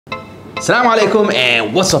Assalamu alaikum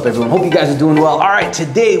and what's up everyone? Hope you guys are doing well. All right,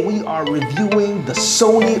 today we are reviewing the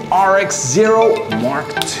Sony RX0 Mark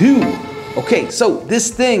II. Okay, so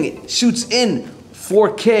this thing shoots in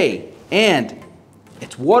 4K and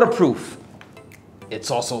it's waterproof.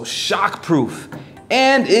 It's also shock-proof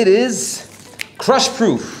and it is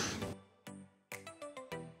crush-proof.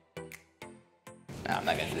 No, I'm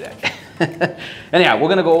not gonna do that. Anyhow, we're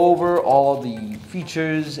gonna go over all the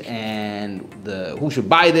features and who should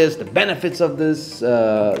buy this, the benefits of this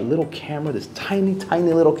little camera, this tiny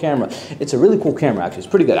little camera. It's a really cool camera, actually. It's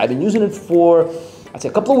pretty good. I've been using it for, I'd say,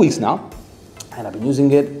 a couple of weeks now, and I've been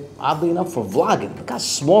using it, oddly enough, for vlogging. Look how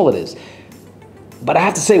small it is. But I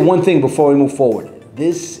have to say one thing before we move forward.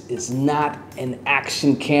 This is not an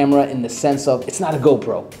action camera in the sense of, it's not a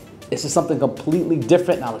GoPro. This is something completely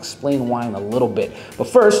different, and I'll explain why in a little bit. But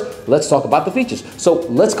first, let's talk about the features. So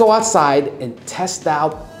let's go outside and test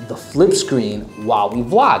out the flip screen while we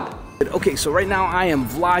vlog. Okay, so right now I am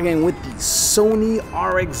vlogging with the Sony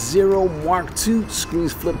RX0 Mark II.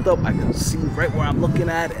 Screen's flipped up. I can see right where I'm looking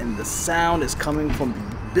at, and the sound is coming from the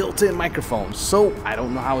built-in microphone. So I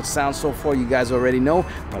don't know how it sounds so far. You guys already know,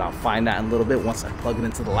 but I'll find out in a little bit once I plug it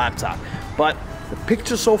into the laptop. But the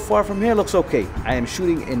picture so far from here looks okay. I am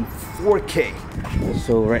shooting in 4K.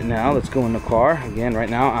 So right now, let's go in the car. Again, right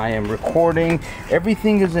now I am recording.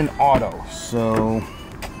 Everything is in auto. So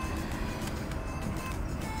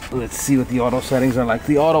let's see what the auto settings are like.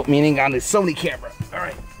 The auto meaning on the Sony camera. All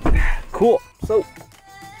right, cool.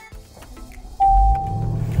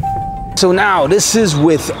 So now this is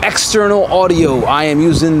with external audio. I am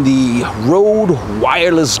using the Rode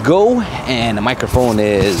Wireless Go and the microphone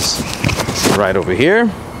is right over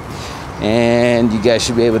here. And you guys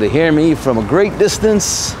should be able to hear me from a great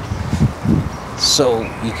distance. So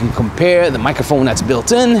you can compare the microphone that's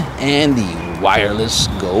built in and the Wireless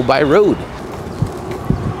Go by Rode.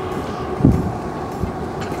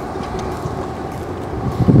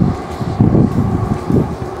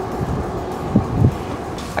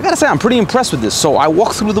 I gotta say, I'm pretty impressed with this. So I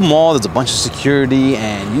walk through the mall, there's a bunch of security,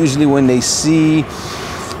 and usually when they see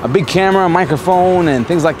a big camera, a microphone, and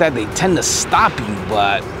things like that, they tend to stop you.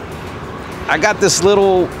 But I got this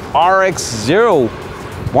little RX0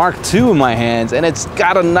 Mark II in my hands, and it's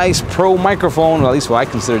got a nice pro microphone, or at least what I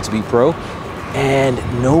consider it to be pro, and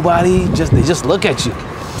they just look at you.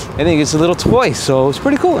 I think it's a little toy, so it's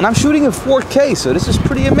pretty cool. And I'm shooting in 4K, so this is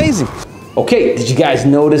pretty amazing. Okay, did you guys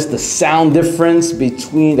notice the sound difference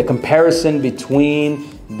between, the comparison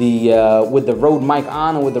between the, with the Rode mic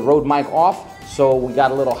on and with the Rode mic off? So we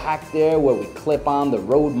got a little hack there where we clip on the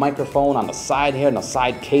Rode microphone on the side here and the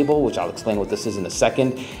side cable, which I'll explain what this is in a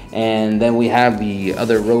second. And then we have the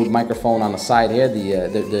other Rode microphone on the side here,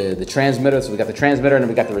 the transmitter. So we got the transmitter and then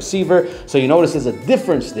we got the receiver. So you notice there's a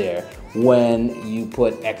difference there when you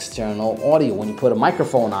put external audio, when you put a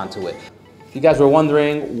microphone onto it. If you guys were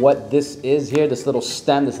wondering what this is here, this little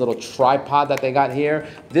stem, this little tripod that they got here,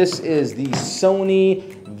 this is the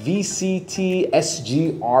Sony VCT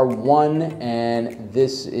SG-R1, and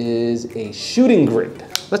this is a shooting grid.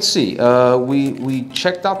 Let's see, we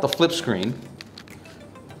checked out the flip screen.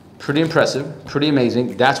 Pretty impressive, pretty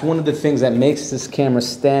amazing. That's one of the things that makes this camera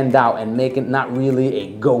stand out and make it not really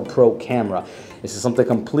a GoPro camera. This is something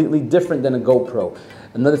completely different than a GoPro.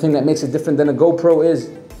 Another thing that makes it different than a GoPro is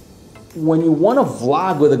when you want to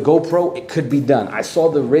vlog with a GoPro, it could be done. I saw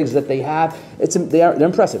the rigs that they have. They're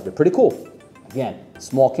impressive. They're pretty cool. Again,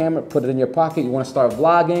 small camera, put it in your pocket. You want to start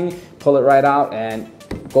vlogging, pull it right out and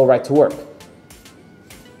go right to work.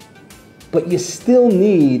 But you still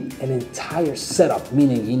need an entire setup,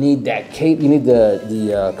 meaning you need that cable, you need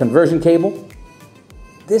the conversion cable.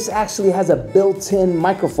 This actually has a built-in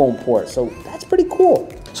microphone port, so that's pretty cool.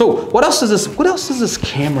 So what else does this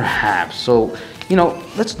camera have? So, you know,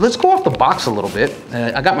 let's go off the box a little bit.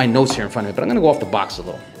 I got my notes here in front of me, but I'm gonna go off the box a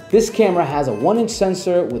little. This camera has a 1-inch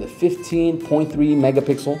sensor with a 15.3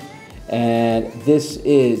 megapixel, and this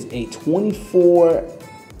is a 24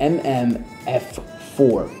 mm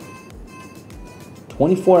f4.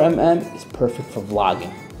 24 mm is perfect for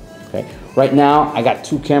vlogging. Okay. Right now, I got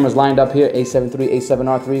two cameras lined up here, A7 III,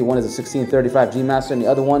 A7R III. One is a 1635 G Master, and the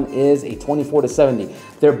other one is a 24-70.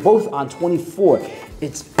 They're both on 24.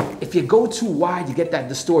 If you go too wide, you get that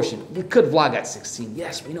distortion. You could vlog at 16,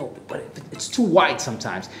 yes, we know, but it's too wide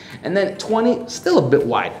sometimes. And then 20, still a bit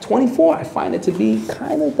wide. 24, I find it to be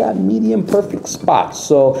kind of that medium perfect spot.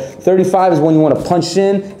 So 35 is when you want to punch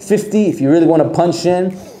in, 50 if you really want to punch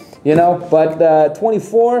in, you know, but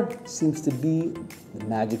 24 seems to be the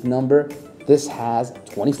magic number. This has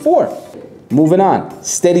 24. Moving on,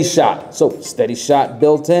 steady shot. So steady shot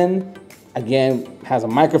built in, Again, has a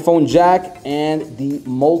microphone jack and the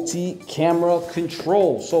multi-camera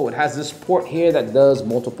control. So it has this port here that does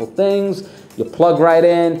multiple things. You plug right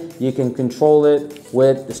in, you can control it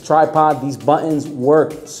with this tripod. These buttons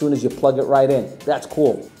work as soon as you plug it right in. That's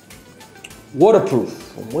cool.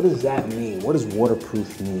 Waterproof. What does that mean? What does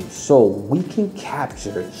waterproof mean? So we can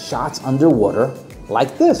capture shots underwater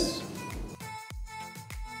like this.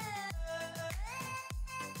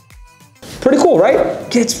 Pretty cool, right?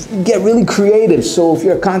 Get really creative. So if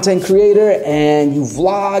you're a content creator and you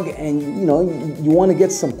vlog and you want to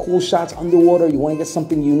get some cool shots underwater, you want to get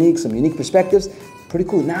something unique, some unique perspectives, pretty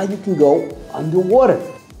cool. Now you can go underwater.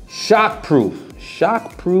 Shockproof.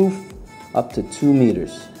 Shockproof up to 2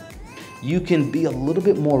 meters. You can be a little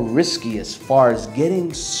bit more risky as far as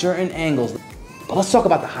getting certain angles. But let's talk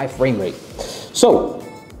about the high frame rate. So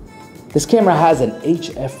this camera has an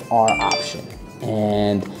HFR option,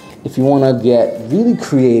 and if you want to get really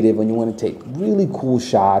creative and you want to take really cool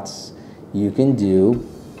shots, you can do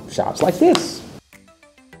shots like this.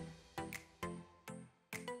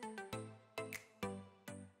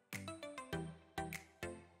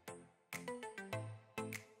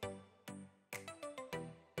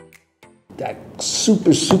 That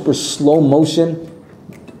super slow motion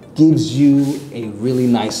gives you a really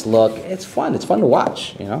nice look. It's fun to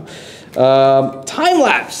watch, Time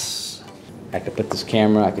lapse. I could put this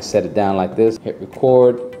camera, I could set it down like this, hit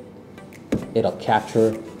record, it'll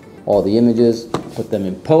capture all the images, put them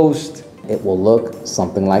in post, it will look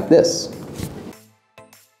something like this.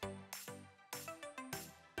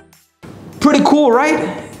 Pretty cool,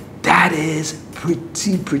 right? That is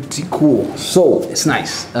pretty cool. So it's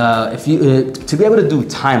nice. If you to be able to do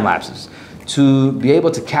time lapses, to be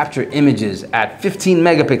able to capture images at 15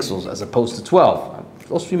 megapixels as opposed to 12.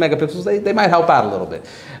 Those 3 megapixels, they might help out a little bit.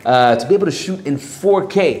 To be able to shoot in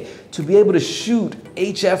 4K, to be able to shoot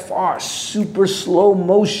HFR, super slow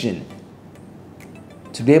motion,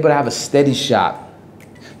 to be able to have a steady shot,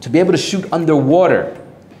 to be able to shoot underwater,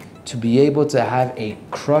 to be able to have a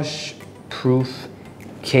crush-proof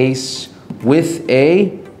case with a,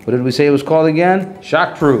 what did we say it was called again?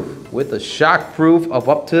 Shockproof, with a shockproof of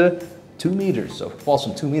up to 2 meters. So if it falls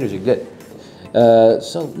from 2 meters, you're good.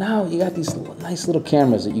 So now you got these nice little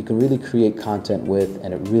cameras that you can really create content with,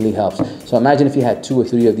 and it really helps. So imagine if you had 2 or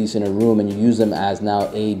 3 of these in a room and you use them as now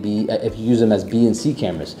if you use them as B and C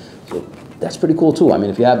cameras. So that's pretty cool too. I mean,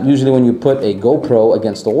 if you have, usually when you put a GoPro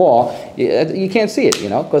against the wall, you can't see it,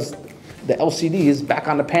 because the LCD is back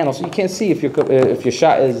on the panel, so you can't see if your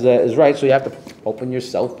shot is right. So you have to open your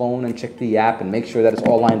cell phone and check the app and make sure that it's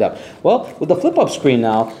all lined up. Well, with the flip-up screen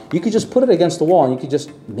now, you can just put it against the wall and you can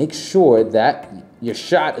just make sure that your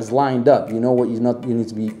shot is lined up. You know what you need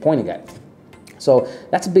to be pointing at. So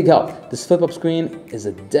that's a big help. This flip-up screen is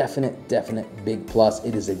a definite big plus.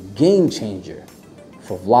 It is a game changer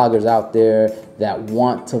for vloggers out there that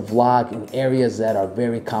want to vlog in areas that are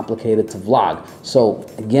very complicated to vlog. So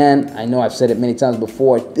again, I know I've said it many times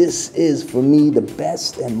before, this is for me the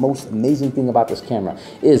best and most amazing thing about this camera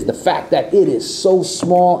is the fact that it is so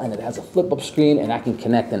small and it has a flip-up screen, and I can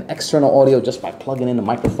connect an external audio just by plugging in the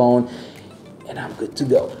microphone, and I'm good to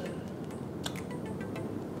go.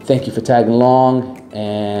 Thank you for tagging along,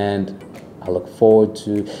 and I look forward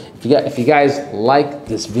to, if you guys like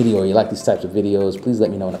this video or you like these types of videos, please let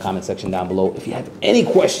me know in the comment section down below. If you have any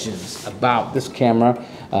questions about this camera,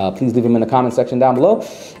 please leave them in the comment section down below.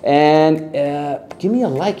 And give me a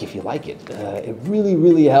like if you like it. It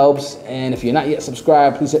really helps. And if you're not yet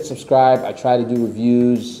subscribed, please hit subscribe. I try to do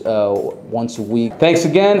reviews once a week. Thanks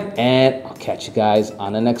again, and I'll catch you guys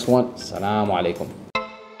on the next one. Assalamu alaikum.